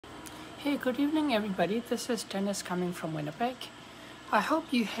Hey, good evening, everybody. This is Dennis coming from Winnipeg. I hope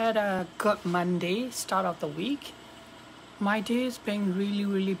you had a good Monday, start of the week. My day has been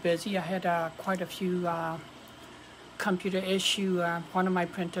really busy. I had quite a few computer issue. One of my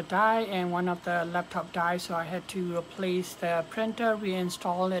printer died and one of the laptop died, so I had to replace the printer,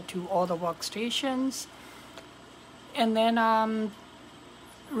 reinstall it to all the workstations, and then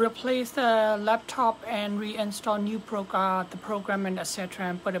replace the laptop and reinstall the program and etc.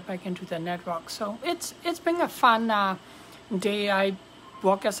 and put it back into the network. So it's been a fun day. I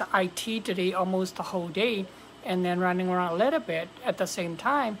work as an IT today almost the whole day, and then running around a little bit. At the same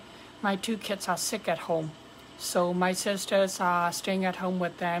time, my two kids are sick at home, so my sisters are staying at home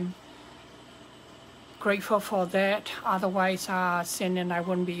with them. Grateful for that. Otherwise, Sin and I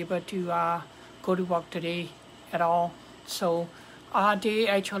wouldn't be able to go to work today at all. So our day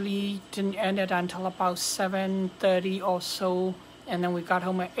actually didn't end it until about 7:30 or so, and then we got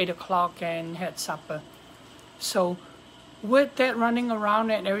home at 8 o'clock and had supper. So with that running around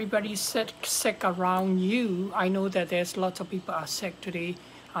and everybody sick around you, I know that there's lots of people are sick today.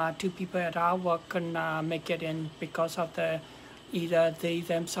 Two people at our work couldn't make it in because of either they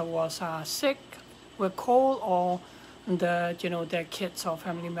themselves was sick with cold, or their kids or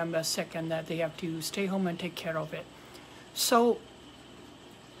family members sick, and that they have to stay home and take care of it. So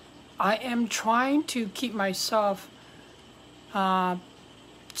I am trying to keep myself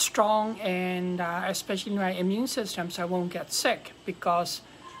strong, and especially my immune system, so I won't get sick, because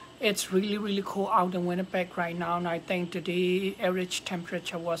it's really cold out in Winnipeg right now. And I think today average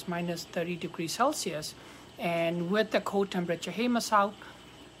temperature was minus 30 degrees Celsius. And with the cold temperature, hey Masao,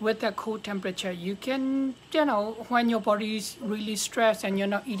 with the cold temperature, you can, when your body's really stressed and you're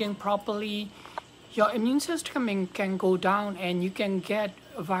not eating properly, your immune system can go down and you can get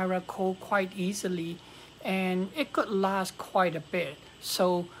viral cold quite easily, and it could last quite a bit.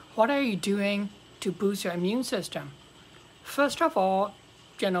 So what are you doing to boost your immune system? First of all,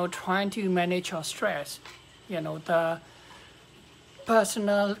 trying to manage your stress. The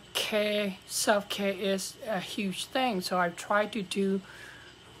personal care, self-care is a huge thing. So I've tried to do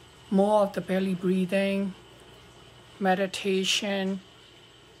more of the belly breathing, meditation,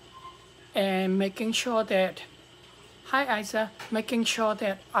 and making sure that, hi Isa, making sure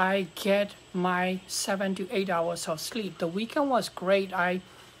that I get my 7 to 8 hours of sleep. The weekend was great. I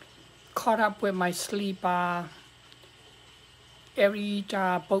caught up with my sleep every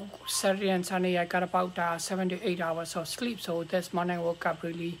both Saturday and Sunday. I got about 7 to 8 hours of sleep. So this morning I woke up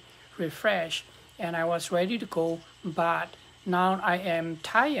really refreshed and I was ready to go. But now I am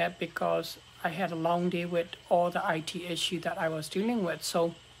tired because I had a long day with all the IT issue that I was dealing with.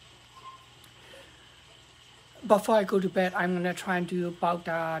 So before I go to bed, I'm going to try and do about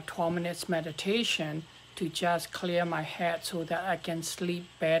 12 minutes meditation to just clear my head so that I can sleep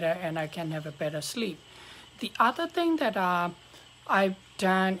better and I can have a better sleep. The other thing that I've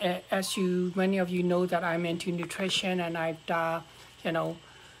done, as many of you know, that I'm into nutrition, and I've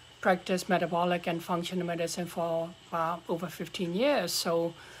practiced metabolic and functional medicine for over 15 years.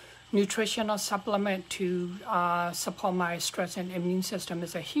 So nutritional supplement to support my stress and immune system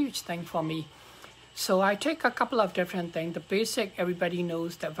is a huge thing for me. So I take a couple of different things. The basic, everybody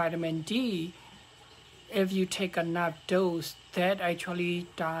knows that vitamin D, if you take enough dose, that actually,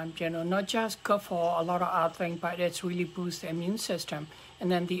 not just good for a lot of other things, but it's really boosts the immune system.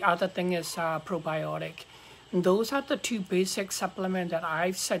 And then the other thing is probiotic. And those are the two basic supplements that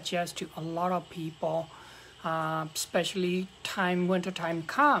I suggest to a lot of people, especially winter time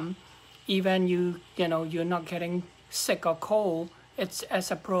come, even you're not getting sick or cold. It's as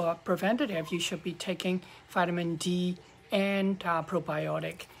a preventative, you should be taking vitamin D and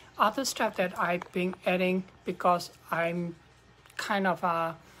probiotic. Other stuff that I've been adding, because I'm kind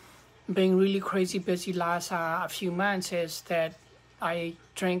of being really crazy busy last few months, is that I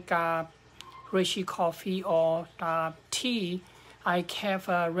drink reishi coffee or tea. I have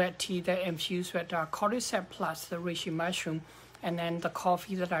a red tea that infused with cordyceps plus the reishi mushroom, and then the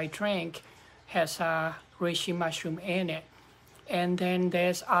coffee that I drink has reishi mushroom in it. And then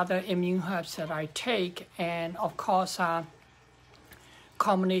there's other immune herbs that I take, and of course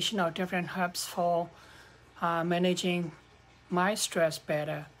combination of different herbs for managing my stress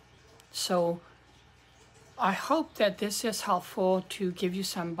better. So I hope that this is helpful to give you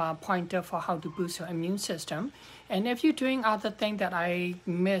some pointer for how to boost your immune system. And if you're doing other things that I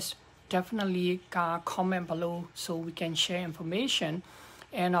missed, definitely comment below so we can share information.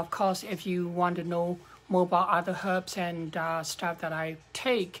 And of course, if you want to know more about other herbs and stuff that I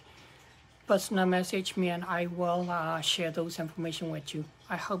take, personal message me and I will share those information with you.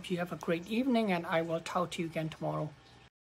 I hope you have a great evening, and I will talk to you again tomorrow.